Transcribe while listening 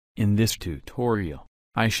In this tutorial,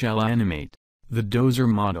 I shall animate the dozer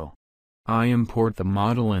model. I import the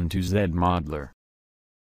model into ZModeler.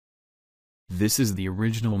 This is the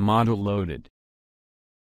original model loaded.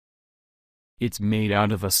 It's made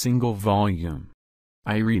out of a single volume.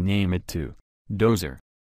 I rename it to dozer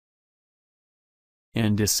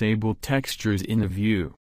and disable textures in the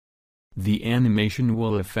view. The animation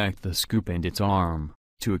will affect the scoop and its arm.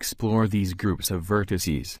 To explore these groups of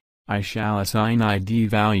vertices, I shall assign ID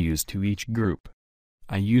values to each group.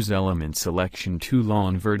 I use element selection tool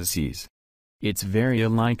on vertices. It's very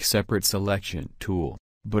alike separate selection tool,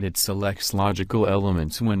 but it selects logical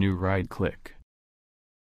elements when you right-click.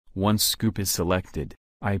 Once scoop is selected,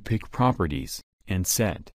 I pick properties, and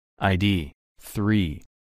set ID 3,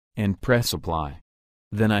 and press apply.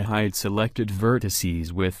 Then I hide selected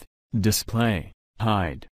vertices with display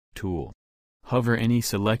hide tool. Hover any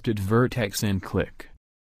selected vertex and click.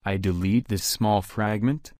 I delete this small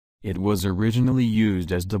fragment. It was originally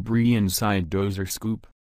used as debris inside dozer scoop.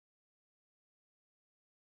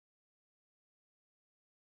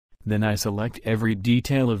 Then I select every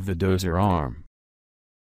detail of the dozer arm.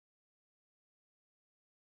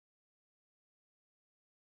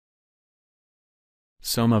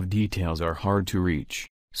 Some of details are hard to reach,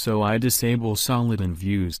 so I disable solid in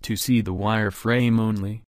views to see the wireframe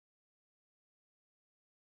only.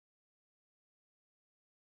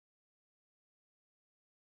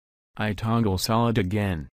 I toggle solid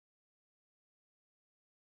again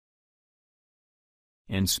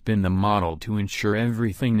and spin the model to ensure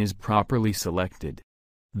everything is properly selected.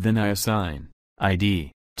 Then I assign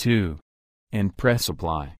ID 2 and press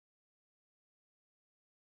apply.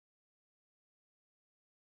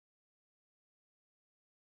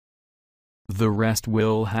 The rest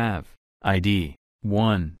will have ID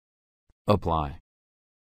 1. Apply,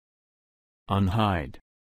 unhide,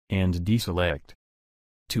 and deselect.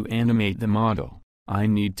 To animate the model, I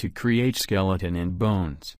need to create skeleton and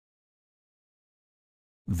bones.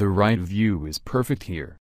 The right view is perfect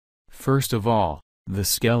here. First of all, the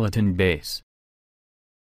skeleton base.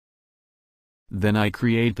 Then I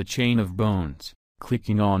create the chain of bones,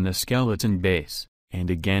 clicking on the skeleton base, and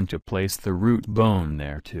again to place the root bone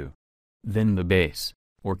there too. Then the base,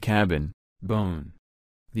 or cabin, bone.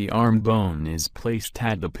 The arm bone is placed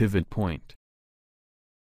at the pivot point.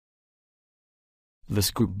 The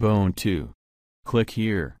scoop bone too. Click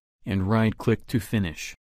here, and right-click to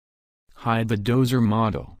finish. Hide the dozer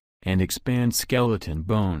model, and expand skeleton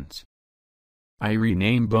bones. I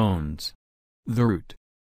rename bones the root.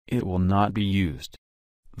 It will not be used.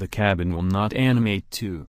 The cabin will not animate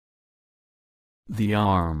too. The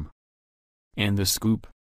arm and the scoop.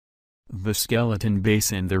 The skeleton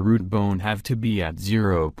base and the root bone have to be at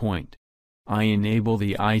 0 point. I enable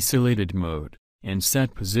the isolated mode, and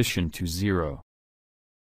set position to 0.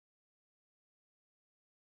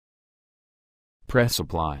 Press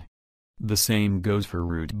apply. The same goes for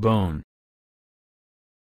root bone.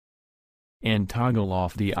 And toggle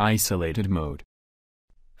off the isolated mode.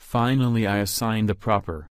 Finally I assign the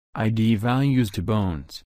proper ID values to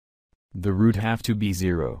bones. The root have to be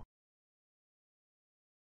 0.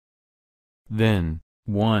 Then,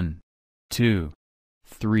 1, 2,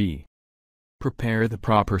 3. Prepare the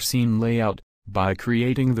proper scene layout by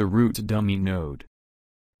creating the root dummy node.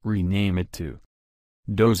 Rename it to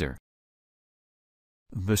dozer.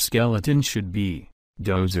 The skeleton should be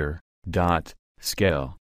dozer.scale.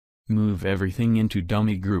 Move everything into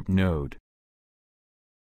dummy group node.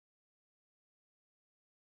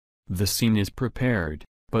 The scene is prepared,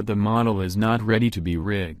 but the model is not ready to be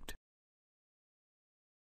rigged.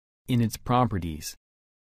 In its properties,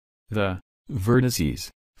 the vertices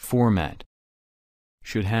format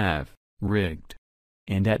should have rigged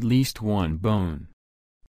and at least one bone.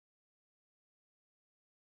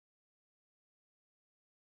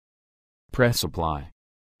 Press apply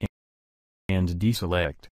and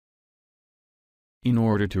deselect. In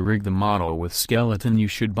order to rig the model with skeleton, you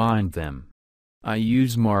should bind them. I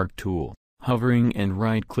use mark tool, hovering and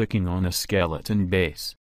right-clicking on a skeleton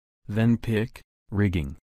base. Then pick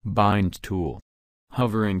rigging bind tool.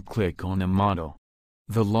 Hover and click on a model.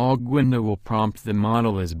 The log window will prompt the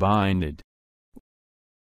model as binded.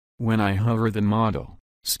 When I hover the model,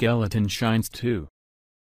 skeleton shines too.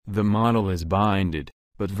 The model is binded,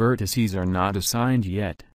 but vertices are not assigned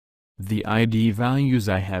yet. The ID values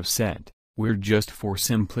I have set were just for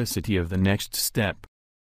simplicity of the next step.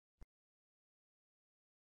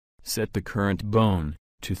 Set the current bone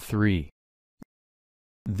to 3.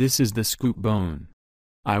 This is the scoop bone.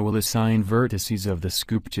 I will assign vertices of the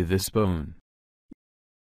scoop to this bone.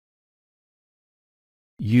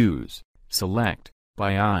 Use select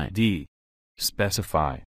by ID.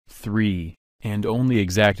 Specify 3, and only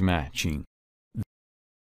exact matching.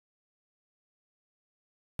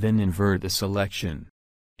 Then invert the selection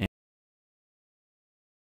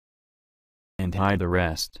and hide the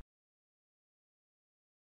rest.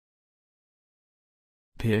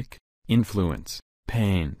 Pick Influence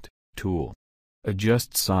Paint tool.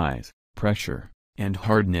 Adjust size, pressure, and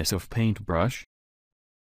hardness of paintbrush.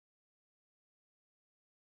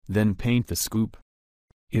 Then paint the scoop.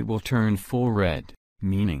 It will turn full red,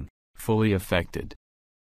 meaning fully affected.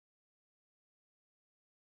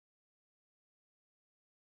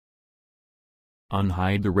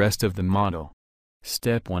 Unhide the rest of the model.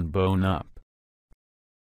 Step 1. Bone up.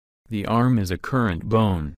 The arm is a current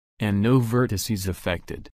bone, and no vertices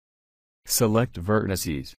affected. Select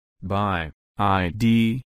Vertices by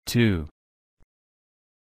ID 2.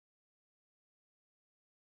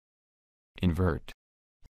 Invert.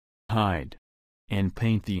 Hide. And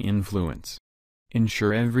paint the influence.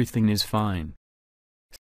 Ensure everything is fine.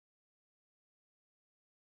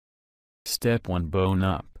 Step 1. Bone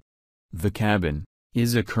up. The cabin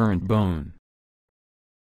is a current bone.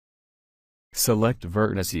 Select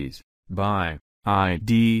Vertices by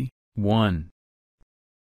ID 1.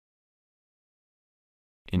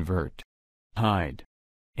 Invert. Hide.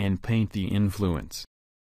 And paint the influence.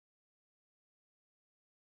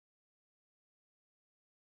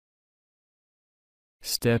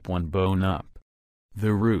 Step 1. Bone up.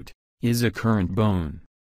 The root is a current bone.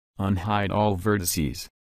 Unhide all vertices.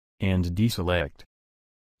 And deselect.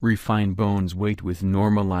 Refine bone's weight with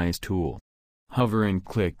Normalize tool. Hover and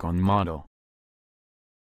click on Model.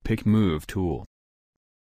 Pick Move tool.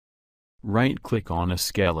 Right-click on a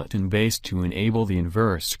skeleton base to enable the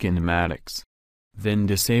inverse kinematics. Then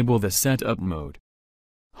disable the Setup mode.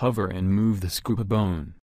 Hover and move the scoop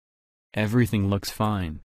bone. Everything looks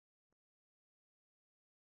fine.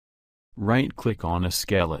 Right-click on a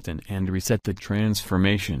skeleton and reset the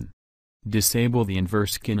transformation. Disable the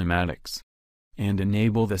inverse kinematics. And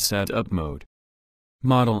enable the Setup mode.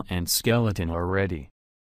 Model and skeleton are ready.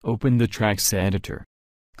 Open the Tracks editor.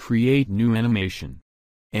 Create new animation.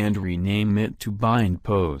 And rename it to Bind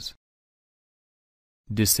Pose.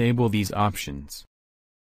 Disable these options.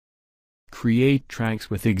 Create tracks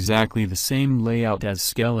with exactly the same layout as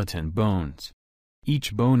skeleton bones.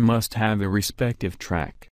 Each bone must have a respective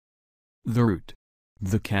track. The root,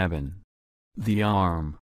 the cabin, the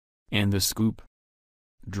arm, and the scoop.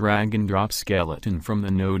 Drag and drop skeleton from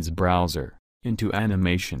the node's browser into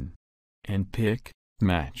animation. And pick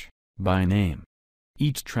Match by name.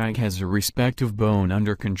 Each track has a respective bone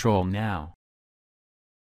under control now.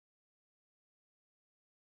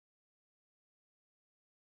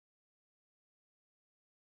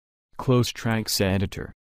 Close Tracks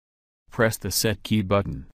editor. Press the Set Key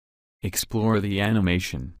button. Explore the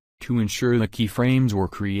animation to ensure the keyframes were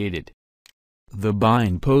created. The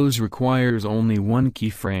bind pose requires only one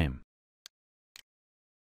keyframe.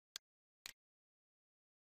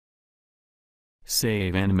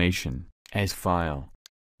 Save animation as file.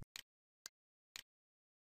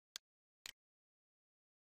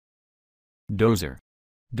 Dozer.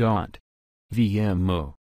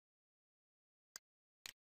 .vmo.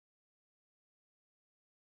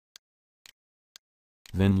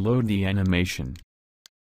 Then load the animation.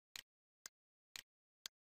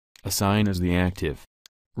 Assign as the active.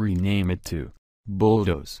 Rename it to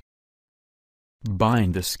Bulldoze.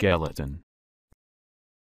 Bind the skeleton.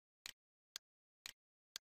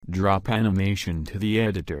 Drop animation to the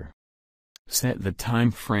editor. Set the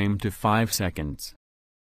time frame to 5 seconds.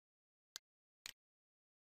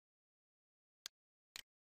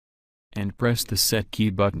 And press the Set Key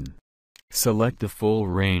button. Select the full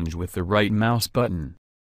range with the right mouse button.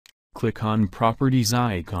 Click on Properties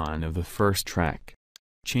icon of the first track.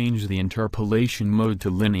 Change the interpolation mode to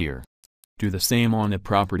linear. Do the same on the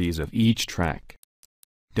properties of each track.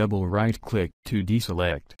 Double right-click to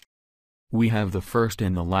deselect. We have the first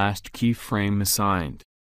and the last keyframe assigned.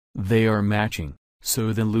 They are matching,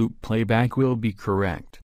 so the loop playback will be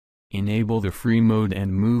correct. Enable the free mode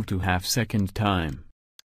and move to half-second time.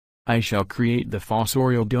 I shall create the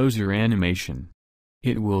fossorial dozer animation.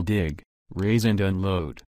 It will dig, raise and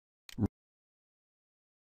unload.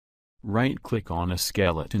 Right-click on a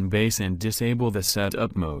skeleton base and disable the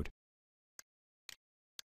Setup mode.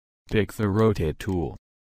 Pick the Rotate tool.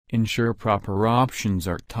 Ensure proper options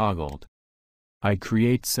are toggled. I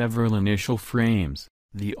create several initial frames,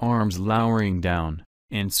 the arms lowering down,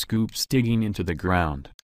 and scoops digging into the ground.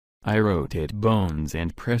 I rotate bones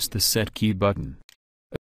and press the Set Key button.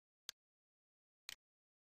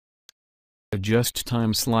 Adjust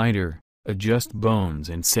time slider, adjust bones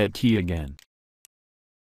and Set Key again.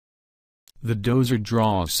 The dozer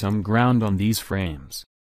draws some ground on these frames.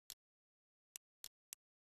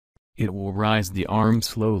 It will rise the arm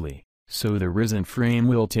slowly, so the risen frame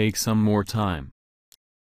will take some more time.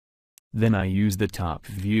 Then I use the top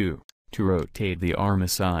view to rotate the arm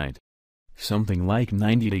aside, something like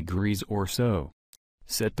 90 degrees or so.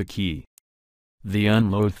 Set the key. The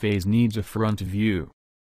unload phase needs a front view.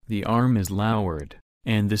 The arm is lowered,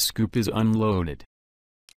 and the scoop is unloaded.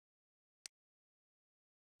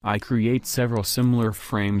 I create several similar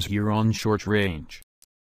frames here on short range.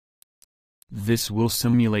 This will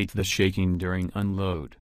simulate the shaking during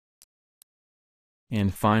unload.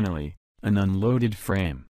 And finally, an unloaded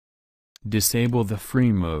frame. Disable the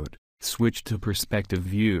free mode, switch to perspective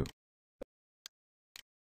view.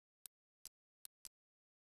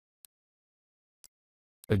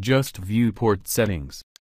 Adjust viewport settings.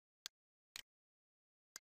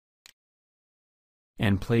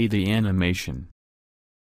 And play the animation.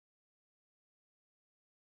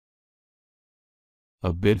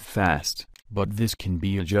 A bit fast, but this can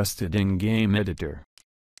be adjusted in Game Editor.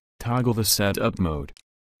 Toggle the setup mode.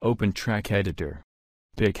 Open Track Editor.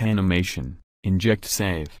 Pick Animation, inject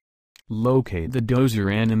Save. Locate the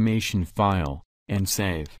dozer animation file, and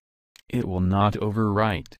save. It will not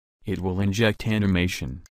overwrite, it will inject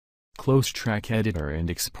animation. Close Track Editor and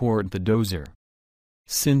export the dozer.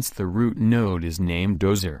 Since the root node is named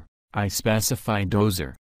dozer, I specify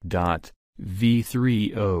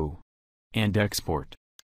dozer.v30 and export.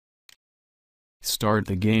 Start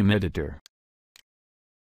the game editor.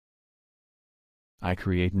 I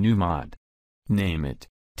create new mod. Name it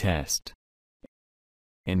Test.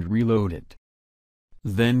 And reload it.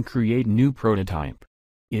 Then create new prototype.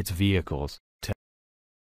 Its vehicles,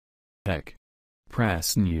 tech.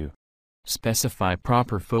 Press New. Specify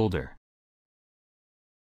proper folder.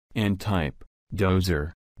 And type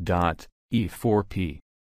dozer.e4p.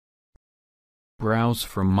 Browse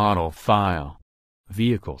for model file.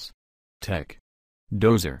 Vehicles. Tech.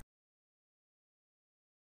 Dozer.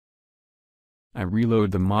 I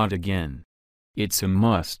reload the mod again. It's a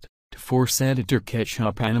must to force editor catch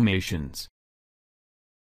up animations.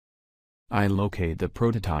 I locate the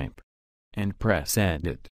prototype and press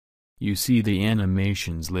Edit. You see the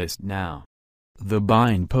animations list now. The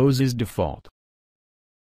bind pose is default.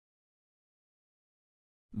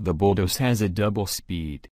 The bulldoze has a double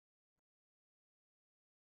speed.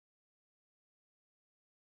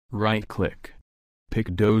 Right-click. Pick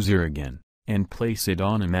dozer again, and place it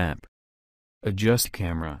on a map. Adjust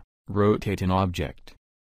camera, rotate an object.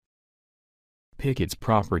 Pick its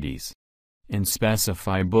properties. And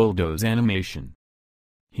specify bulldoze animation.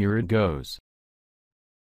 Here it goes.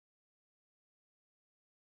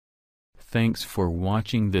 Thanks for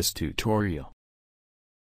watching this tutorial.